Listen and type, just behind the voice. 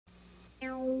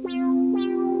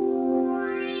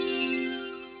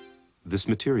This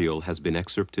material has been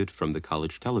excerpted from the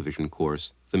college television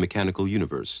course, The Mechanical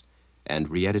Universe, and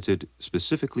re-edited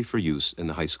specifically for use in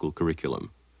the high school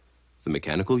curriculum. The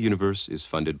Mechanical Universe is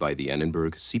funded by the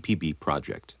Annenberg CPB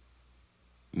project,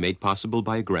 made possible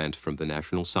by a grant from the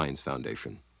National Science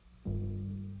Foundation.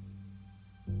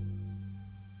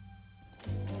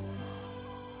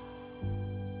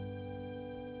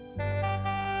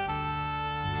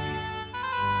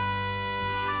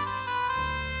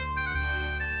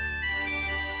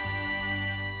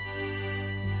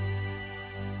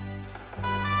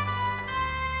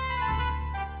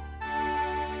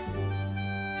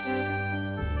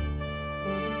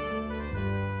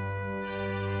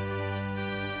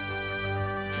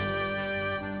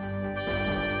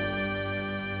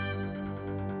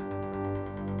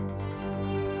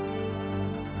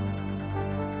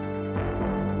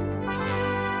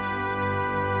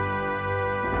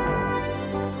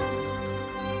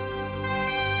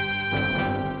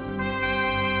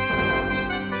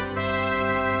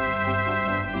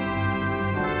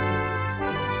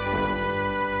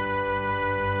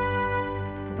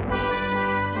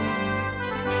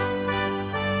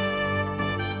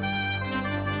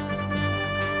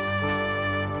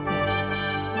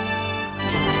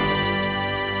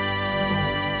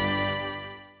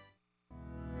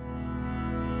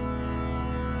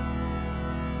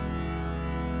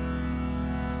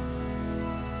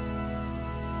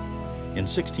 In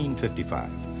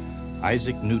 1655,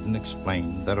 Isaac Newton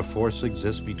explained that a force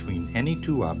exists between any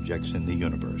two objects in the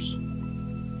universe.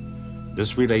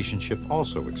 This relationship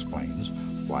also explains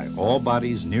why all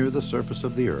bodies near the surface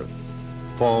of the Earth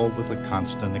fall with a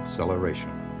constant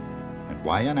acceleration, and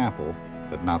why an apple,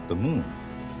 but not the moon,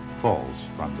 falls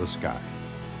from the sky.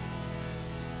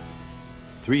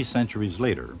 3 centuries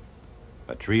later,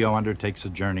 a trio undertakes a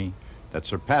journey that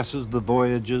surpasses the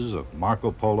voyages of Marco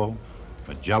Polo,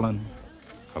 Magellan,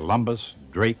 Columbus,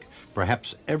 Drake,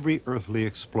 perhaps every earthly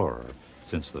explorer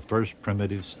since the first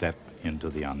primitive step into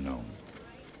the unknown.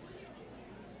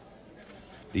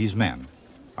 These men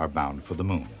are bound for the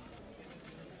moon.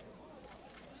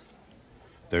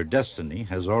 Their destiny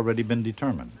has already been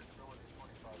determined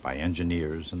by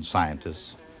engineers and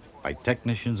scientists, by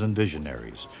technicians and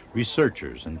visionaries,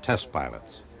 researchers and test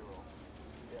pilots,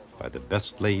 by the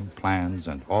best laid plans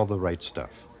and all the right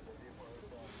stuff.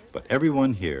 But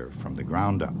everyone here, from the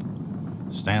ground up,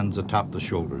 stands atop the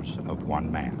shoulders of one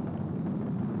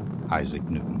man, Isaac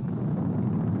Newton.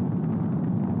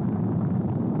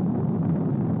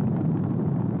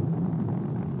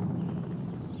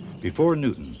 Before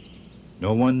Newton,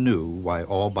 no one knew why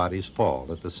all bodies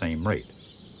fall at the same rate,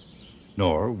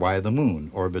 nor why the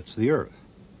moon orbits the Earth,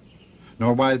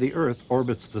 nor why the Earth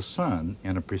orbits the sun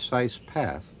in a precise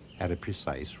path at a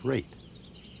precise rate.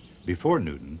 Before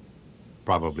Newton,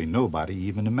 probably nobody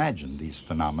even imagined these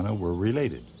phenomena were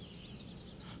related.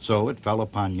 So it fell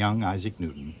upon young Isaac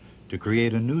Newton to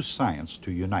create a new science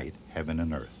to unite heaven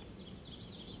and earth.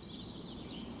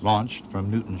 Launched from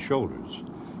Newton's shoulders,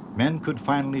 men could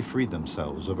finally free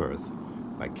themselves of Earth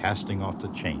by casting off the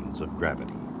chains of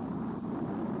gravity.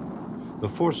 The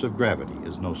force of gravity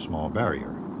is no small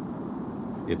barrier.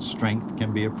 Its strength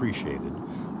can be appreciated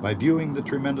by viewing the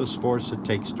tremendous force it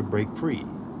takes to break free.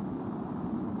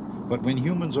 But when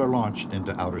humans are launched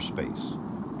into outer space,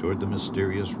 toward the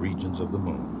mysterious regions of the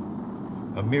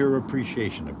moon, a mere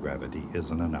appreciation of gravity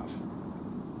isn't enough.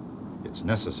 It's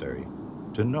necessary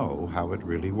to know how it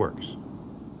really works.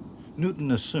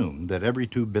 Newton assumed that every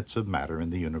 2 bits of matter in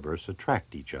the universe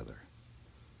attract each other.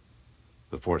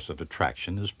 The force of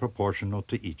attraction is proportional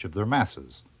to each of their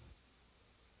masses.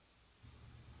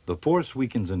 The force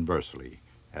weakens inversely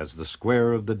as the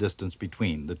square of the distance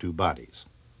between the 2 bodies.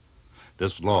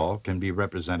 This law can be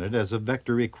represented as a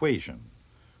vector equation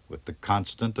with the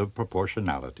constant of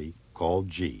proportionality called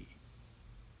g.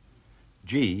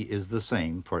 G is the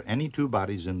same for any 2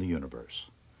 bodies in the universe.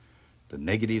 The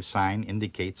negative sign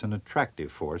indicates an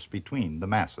attractive force between the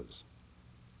masses.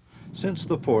 Since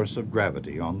the force of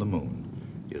gravity on the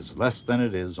moon is less than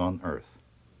it is on Earth,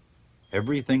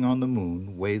 everything on the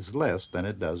moon weighs less than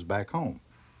it does back home.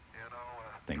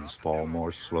 Things fall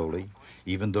more slowly,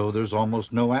 even though there's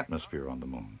almost no atmosphere on the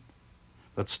moon.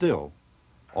 But still,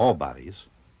 all bodies,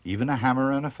 even a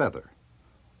hammer and a feather,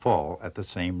 fall at the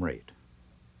same rate.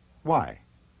 Why?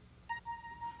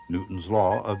 Newton's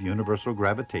law of universal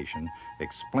gravitation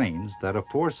explains that a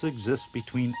force exists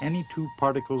between any 2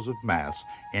 particles of mass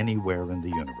anywhere in the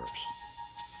universe.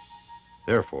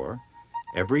 Therefore,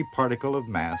 every particle of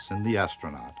mass in the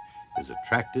astronaut is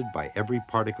attracted by every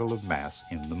particle of mass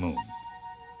in the moon.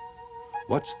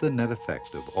 What's the net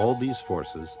effect of all these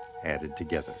forces added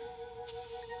together?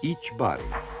 Each body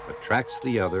attracts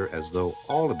the other as though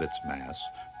all of its mass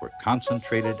were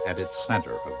concentrated at its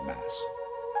center of mass.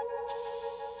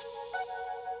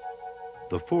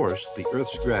 The force the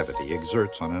Earth's gravity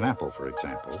exerts on an apple, for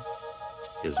example,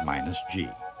 is minus g,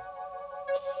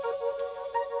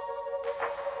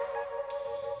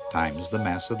 times the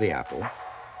mass of the apple,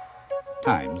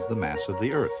 times the mass of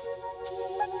the Earth,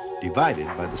 divided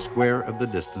by the square of the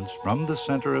distance from the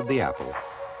center of the apple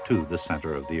to the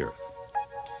center of the Earth.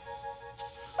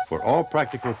 For all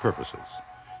practical purposes,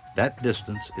 that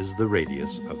distance is the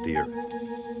radius of the Earth.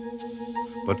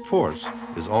 But force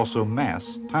is also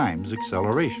mass times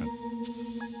acceleration.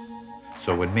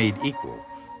 So when made equal,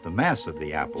 the mass of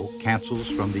the apple cancels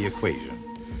from the equation,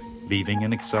 leaving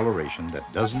an acceleration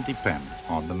that doesn't depend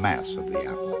on the mass of the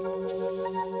apple.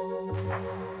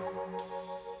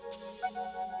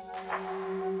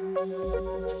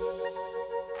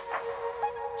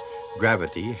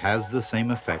 Gravity has the same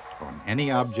effect on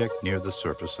any object near the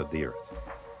surface of the Earth.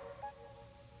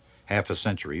 Half a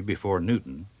century before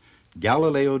Newton,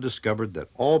 Galileo discovered that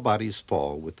all bodies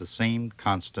fall with the same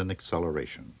constant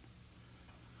acceleration.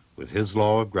 With his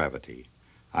law of gravity,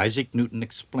 Isaac Newton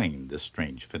explained this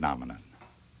strange phenomenon.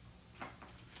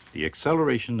 The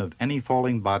acceleration of any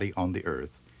falling body on the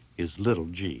Earth is little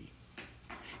g.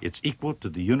 It's equal to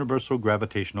the universal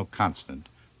gravitational constant,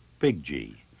 big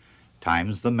G,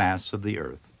 times the mass of the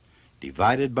Earth,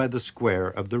 divided by the square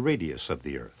of the radius of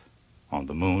the Earth. On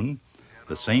the Moon,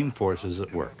 the same force is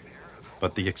at work,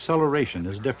 but the acceleration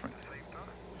is different.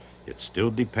 It still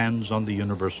depends on the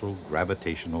universal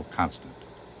gravitational constant.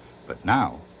 But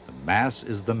now, the mass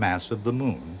is the mass of the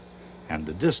Moon, and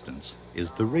the distance is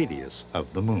the radius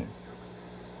of the Moon.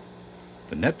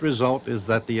 The net result is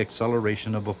that the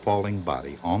acceleration of a falling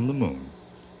body on the Moon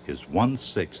is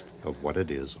 1/6 of what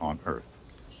it is on Earth.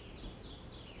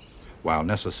 While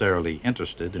necessarily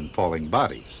interested in falling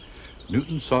bodies,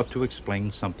 Newton sought to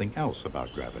explain something else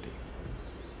about gravity.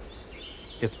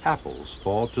 If apples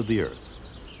fall to the Earth,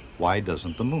 why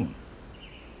doesn't the Moon?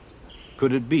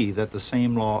 Could it be that the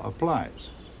same law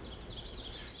applies?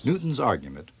 Newton's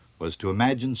argument was to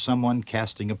imagine someone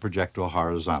casting a projectile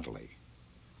horizontally,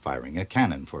 firing a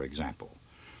cannon, for example,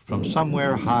 from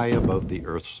somewhere high above the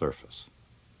Earth's surface.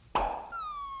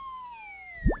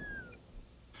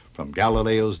 From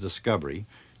Galileo's discovery,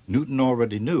 Newton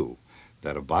already knew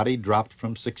that a body dropped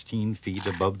from 16 feet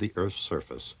above the Earth's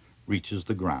surface reaches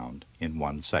the ground in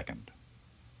 1 second.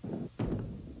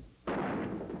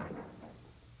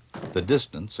 The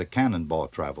distance a cannonball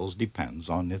travels depends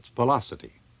on its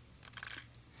velocity.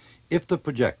 If the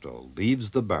projectile leaves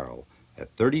the barrel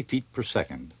at 30 feet per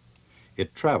second,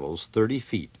 it travels 30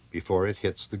 feet before it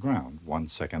hits the ground 1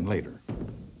 second later.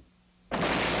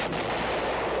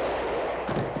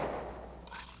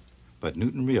 But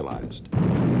Newton realized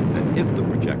that if the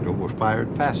projectile were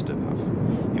fired fast enough,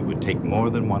 it would take more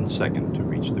than 1 second to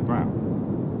reach the ground.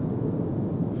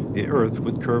 The Earth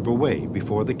would curve away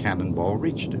before the cannonball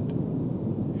reached it.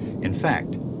 In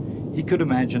fact, he could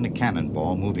imagine a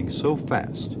cannonball moving so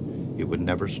fast it would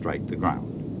never strike the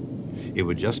ground. It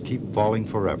would just keep falling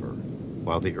forever,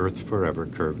 while the Earth forever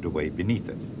curved away beneath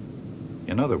it.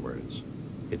 In other words,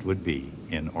 it would be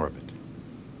in orbit.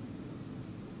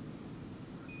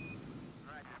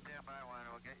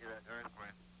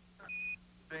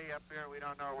 Up here, we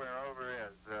don't know where over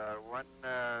is. One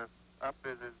up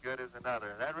is as good as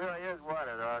another. That really is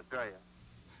water, though, I'll tell you.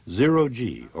 Zero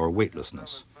G, or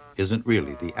weightlessness, isn't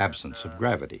really the absence of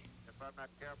gravity.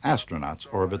 Astronauts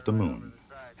orbit the Moon,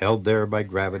 held there by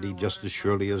gravity just as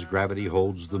surely as gravity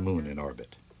holds the Moon in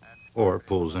orbit, or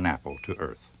pulls an apple to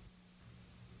Earth.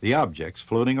 The objects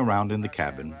floating around in the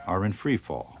cabin are in free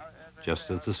fall, just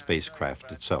as the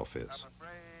spacecraft itself is.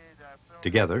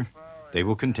 Together, they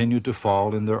will continue to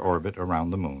fall in their orbit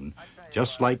around the Moon,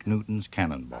 just like Newton's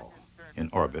cannonball in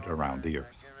orbit around the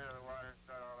Earth.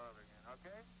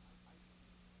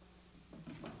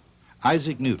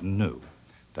 Isaac Newton knew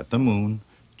that the Moon,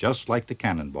 just like the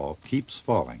cannonball, keeps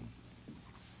falling,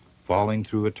 falling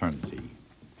through eternity,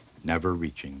 never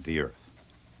reaching the Earth.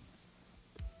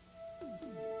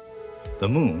 The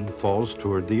Moon falls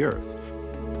toward the Earth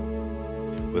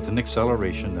with an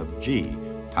acceleration of g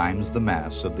times the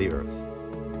mass of the Earth,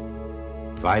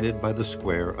 divided by the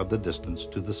square of the distance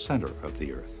to the center of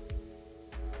the Earth.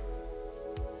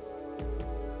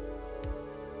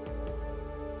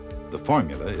 The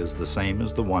formula is the same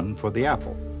as the one for the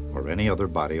apple or any other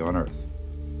body on Earth,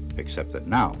 except that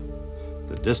now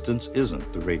the distance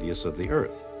isn't the radius of the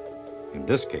Earth. In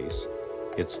this case,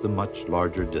 it's the much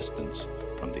larger distance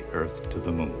from the Earth to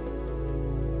the Moon.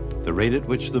 The rate at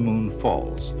which the moon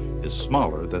falls is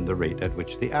smaller than the rate at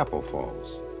which the apple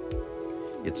falls.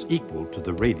 It's equal to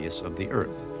the radius of the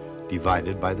Earth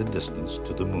divided by the distance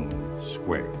to the moon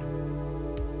squared.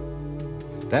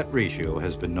 That ratio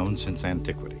has been known since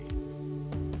antiquity.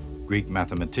 Greek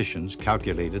mathematicians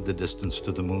calculated the distance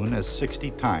to the moon as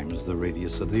 60 times the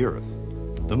radius of the Earth.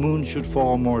 The moon should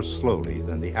fall more slowly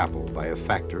than the apple by a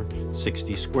factor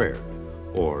 60 squared,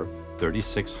 or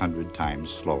 3,600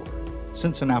 times slower.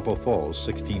 Since an apple falls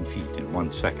 16 feet in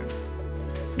 1 second,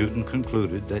 Newton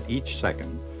concluded that each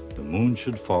second the moon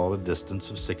should fall a distance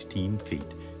of 16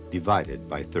 feet divided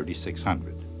by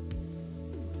 3,600.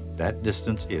 That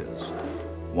distance is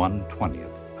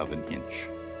 1/20th of an inch.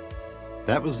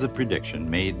 That was the prediction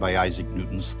made by Isaac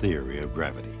Newton's theory of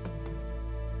gravity.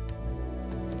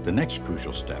 The next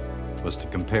crucial step was to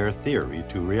compare theory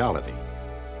to reality.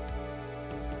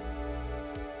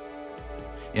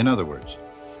 In other words,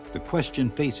 the question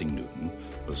facing Newton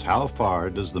was, how far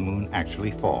does the moon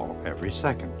actually fall every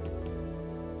second?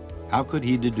 How could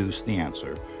he deduce the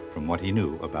answer from what he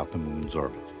knew about the moon's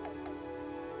orbit?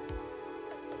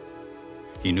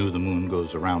 He knew the moon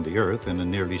goes around the Earth in a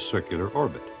nearly circular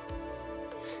orbit,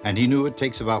 and he knew it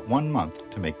takes about 1 month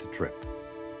to make the trip.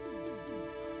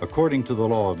 According to the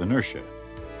law of inertia,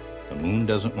 the moon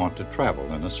doesn't want to travel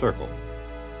in a circle.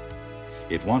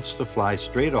 It wants to fly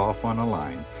straight off on a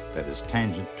line that is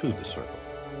tangent to the circle.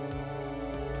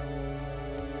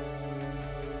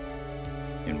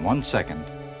 In 1 second,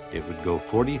 it would go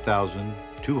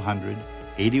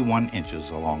 40,281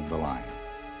 inches along the line.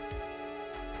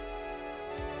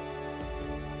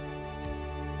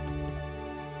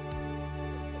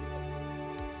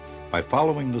 By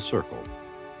following the circle,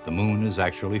 the moon is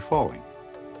actually falling.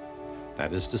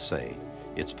 That is to say,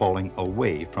 it's falling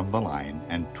away from the line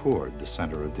and toward the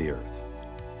center of the Earth.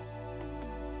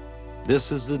 This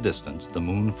is the distance the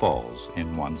moon falls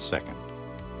in 1 second.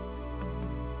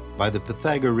 By the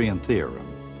Pythagorean theorem,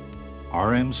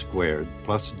 Rm squared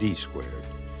plus d squared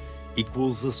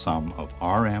equals the sum of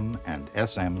Rm and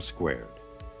Sm squared.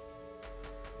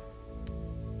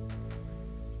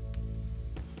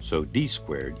 So d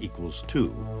squared equals 2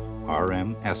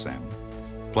 Rm Sm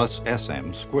plus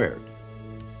Sm squared,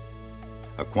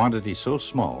 a quantity so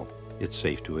small it's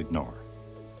safe to ignore.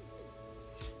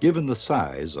 Given the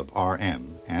size of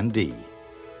Rm and d,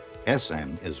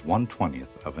 Sm is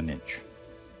 1/20th of an inch.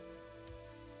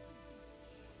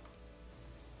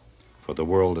 For the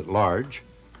world at large,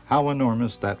 how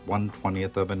enormous that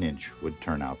 1/20th of an inch would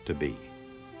turn out to be.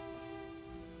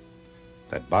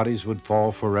 That bodies would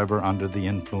fall forever under the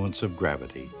influence of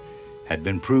gravity had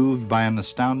been proved by an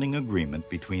astounding agreement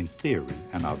between theory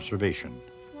and observation.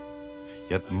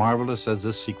 Yet marvelous as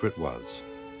this secret was,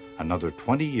 another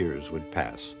 20 years would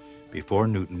pass before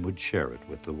Newton would share it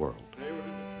with the world.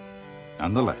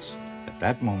 Nonetheless, at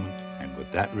that moment and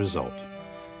with that result,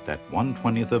 that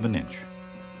 1/20th of an inch,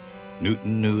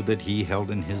 Newton knew that he held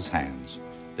in his hands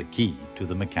the key to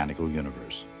the mechanical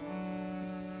universe.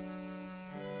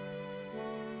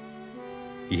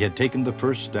 He had taken the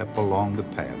first step along the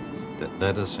path that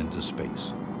led us into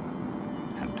space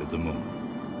and to the moon.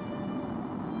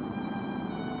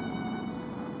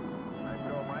 I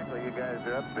told Michael you guys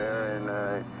are up there,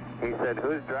 and he said,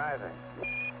 "Who's driving?"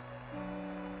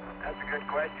 That's a good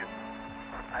question.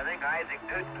 I think Isaac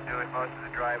Newton's doing most of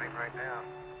the driving right now.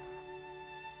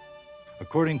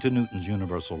 According to Newton's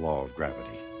universal law of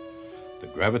gravity, the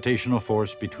gravitational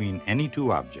force between any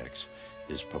two objects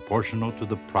is proportional to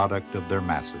the product of their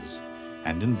masses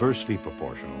and inversely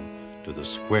proportional to the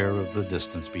square of the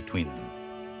distance between them.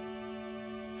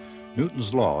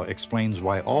 Newton's law explains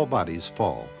why all bodies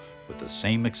fall with the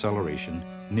same acceleration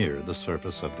near the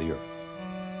surface of the Earth.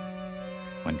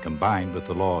 When combined with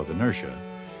the law of inertia,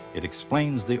 it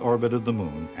explains the orbit of the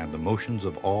moon and the motions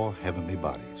of all heavenly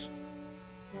bodies.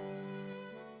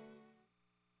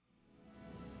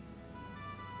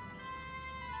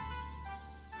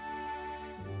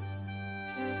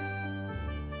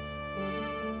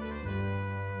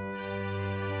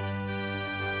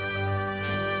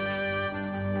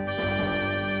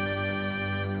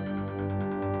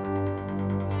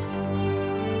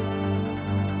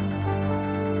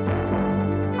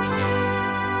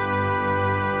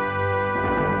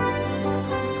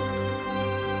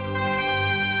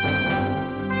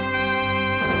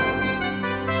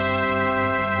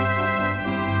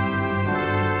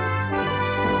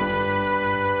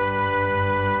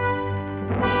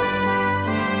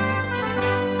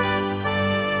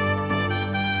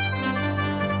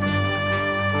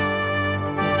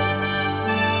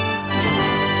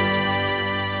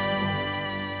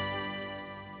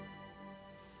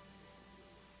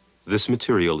 This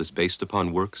material is based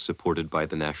upon work supported by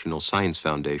the National Science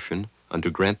Foundation under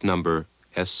grant number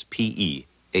SPE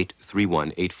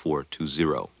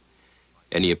 8318420.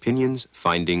 Any opinions,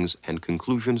 findings, and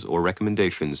conclusions or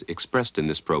recommendations expressed in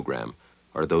this program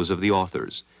are those of the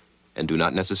authors and do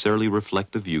not necessarily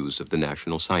reflect the views of the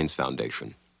National Science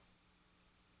Foundation.